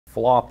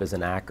FLOP is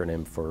an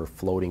acronym for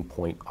floating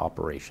point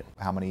operation.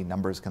 How many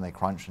numbers can they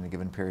crunch in a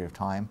given period of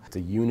time? It's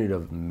a unit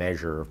of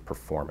measure of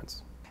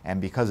performance. And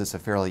because it's a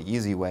fairly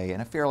easy way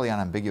and a fairly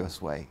unambiguous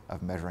way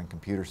of measuring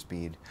computer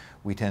speed,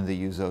 we tend to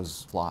use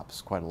those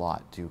flops quite a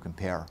lot to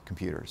compare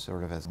computers,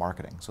 sort of as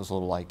marketing. So it's a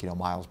little like,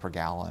 miles per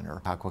gallon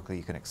or how quickly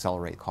you can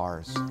accelerate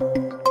cars.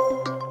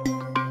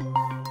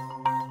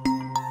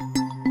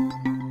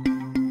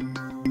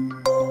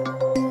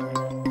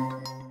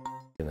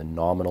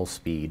 Nominal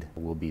speed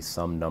will be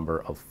some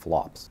number of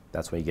flops.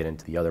 That's when you get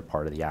into the other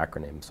part of the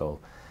acronym. So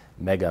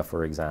mega,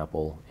 for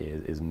example,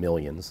 is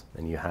millions.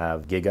 And you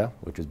have giga,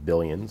 which is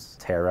billions,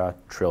 tera,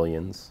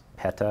 trillions,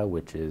 peta,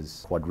 which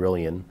is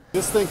quadrillion.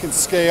 This thing can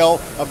scale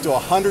up to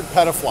 100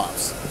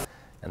 petaflops.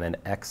 And then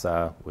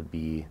exa would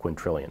be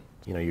quintillion.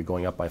 You're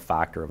going up by a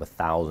factor of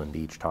 1,000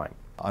 each time.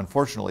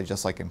 Unfortunately,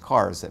 just like in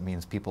cars, that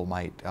means people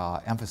might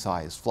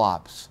emphasize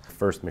flops.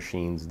 First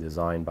machines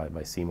designed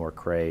by Seymour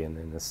Cray in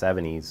the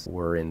 70s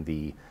were in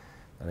the,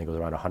 I think it was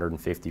around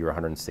 150 or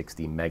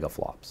 160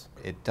 megaflops.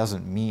 It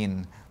doesn't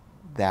mean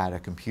that a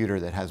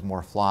computer that has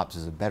more flops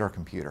is a better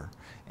computer.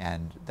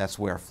 And that's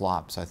where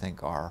flops, I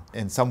think, are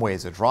in some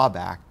ways a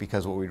drawback,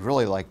 because what we'd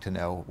really like to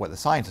know, what the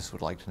scientists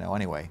would like to know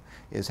anyway,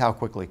 is how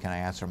quickly can I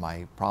answer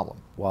my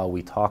problem? While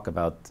we talk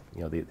about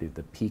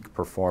the peak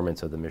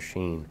performance of the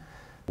machine,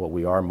 what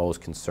we are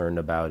most concerned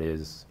about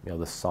is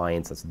the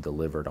science that's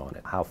delivered on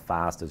it. How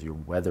fast does your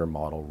weather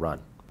model run?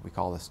 We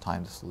call this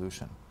time to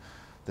solution.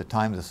 The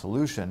time to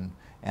solution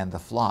and the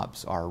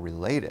flops are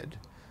related,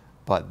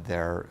 but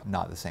they're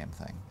not the same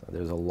thing.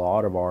 There's a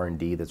lot of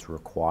R&D that's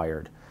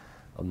required,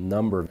 a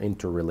number of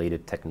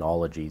interrelated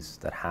technologies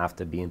that have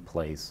to be in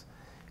place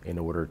in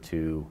order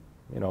to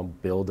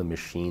build a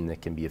machine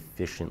that can be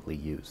efficiently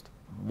used.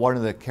 One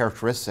of the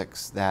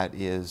characteristics that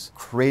is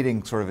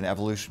creating sort of an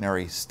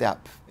evolutionary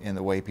step in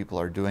the way people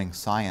are doing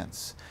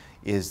science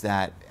is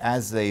that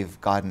as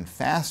they've gotten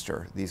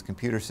faster, these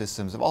computer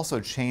systems have also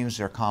changed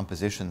their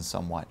composition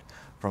somewhat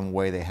from the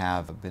way they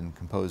have been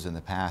composed in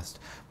the past.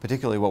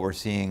 Particularly what we're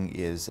seeing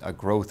is a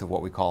growth of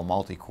what we call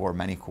multi-core,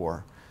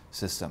 many-core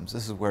systems.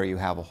 This is where you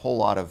have a whole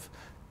lot of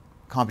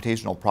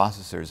computational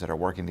processors that are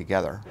working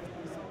together.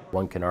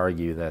 One can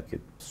argue that you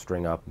could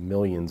string up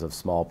millions of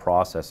small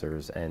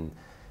processors and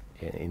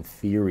in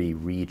theory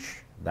reach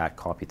that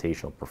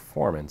computational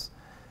performance,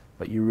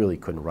 but you really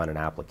couldn't run an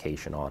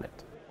application on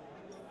it.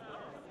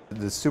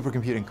 The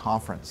supercomputing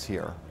conference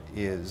here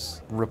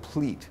is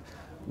replete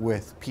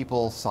with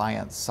people,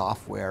 science,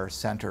 software,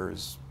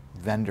 centers,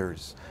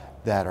 vendors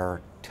that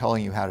are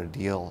telling you how to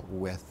deal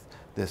with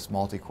this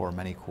multi-core,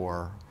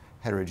 many-core,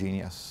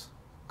 heterogeneous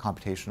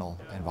computational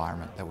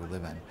environment that we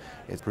live in.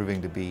 It's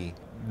proving to be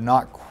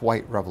not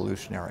quite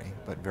revolutionary,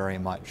 but very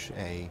much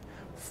a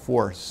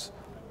force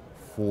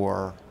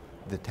for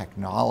the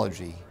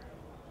technology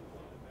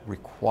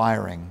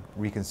requiring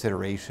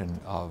reconsideration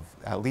of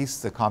at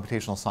least the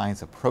computational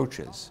science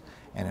approaches,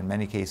 and in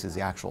many cases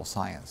the actual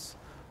science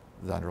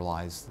that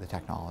underlies the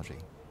technology.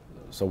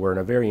 So we're in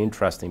a very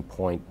interesting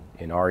point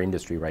in our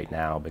industry right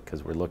now,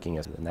 because we're looking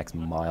at the next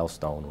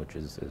milestone, which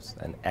is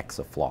an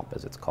exaflop,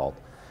 as it's called.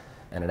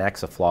 And an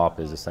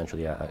exaflop is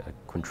essentially a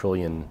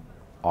quintillion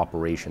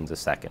operations a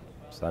second.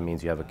 So that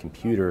means you have a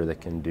computer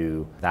that can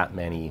do that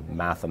many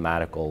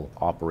mathematical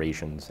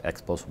operations, x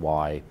plus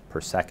y,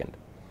 per second.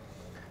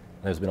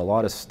 There's been a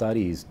lot of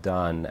studies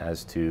done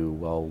as to,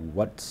 well,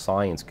 what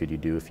science could you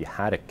do if you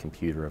had a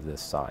computer of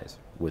this size?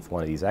 With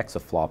one of these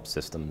exaflop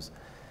systems,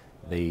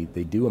 they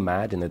do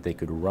imagine that they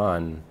could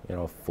run,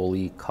 a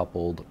fully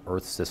coupled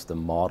Earth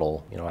system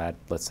model, at,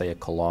 let's say, a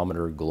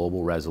kilometer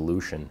global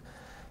resolution,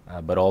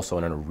 but also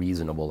in a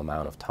reasonable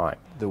amount of time.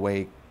 The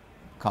way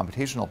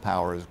computational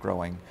power is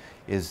growing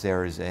is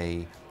there is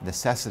a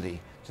necessity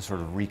to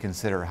sort of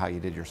reconsider how you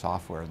did your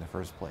software in the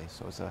first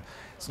place. So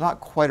it's not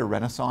quite a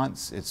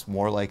renaissance, it's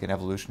more like an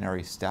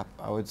evolutionary step,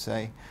 I would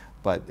say,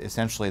 but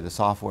essentially the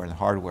software and the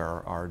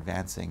hardware are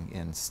advancing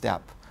in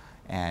step,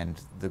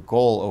 and the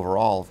goal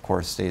overall, of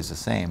course, stays the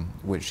same,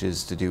 which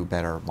is to do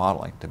better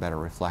modeling, to better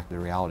reflect the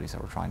realities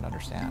that we're trying to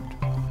understand.